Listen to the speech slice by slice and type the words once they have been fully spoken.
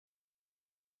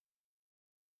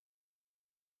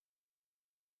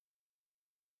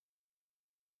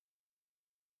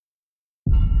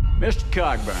Mr.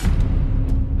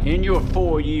 Cogburn, in your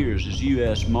 4 years as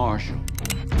U.S. Marshal,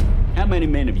 how many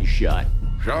men have you shot?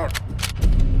 Shot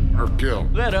or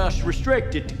killed? Let us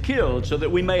restrict it to killed so that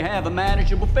we may have a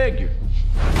manageable figure.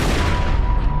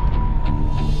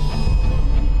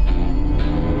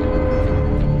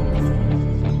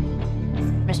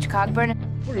 Mr. Cogburn?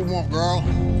 What do you want, girl?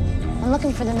 I'm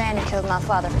looking for the man who killed my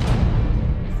father.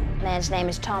 The man's name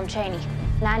is Tom Chaney,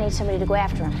 and I need somebody to go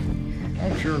after him.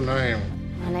 What's your name?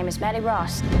 My name is Maddie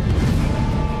Ross.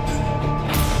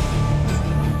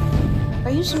 Are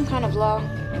you some kind of law?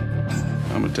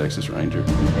 I'm a Texas Ranger.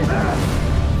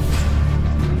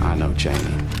 I know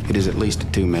Chaney. It is at least a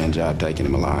two-man job taking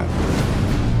him alive.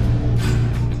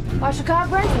 Marshal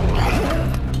Cogburn?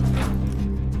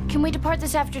 Can we depart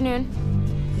this afternoon?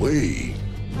 We?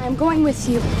 I'm going with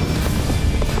you.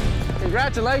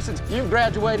 Congratulations, you've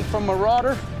graduated from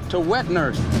marauder to wet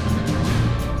nurse.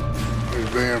 He's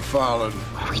being followed.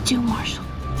 What do we do, Marshal?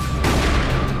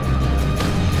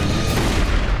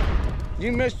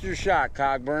 You missed your shot,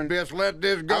 Cogburn. Just let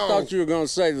this go. I thought you were going to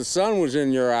say the sun was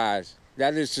in your eyes.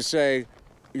 That is to say,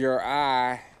 your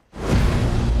eye.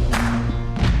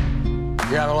 You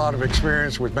got a lot of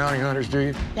experience with bounty hunters, do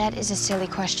you? That is a silly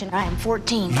question. I am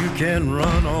 14. You can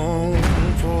run on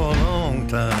for a long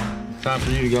time. Time for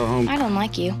you to go home. I don't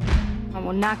like you. I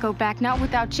will not go back, not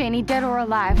without Chaney, dead or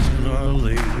alive. Sooner or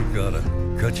later, gotta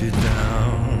cut you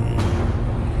down.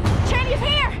 Chaney's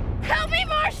here! Help me,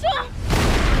 Marshal!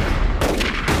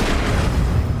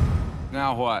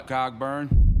 Now what, Cogburn?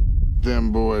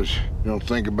 Them boys don't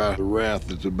think about the wrath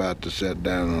that's about to set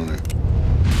down on him.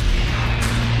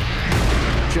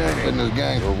 Chaney and his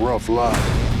gang are a rough lot.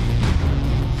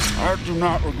 I do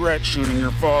not regret shooting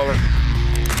your father.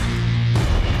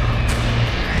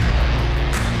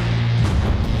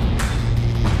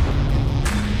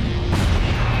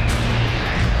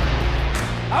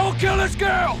 I will kill this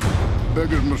girl!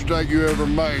 Biggest mistake you ever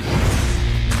made. Tell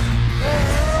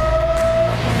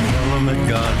him that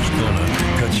God's gonna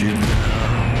cut you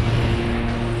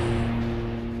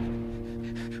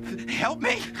down. Help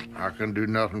me! I can do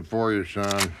nothing for you,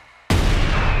 son.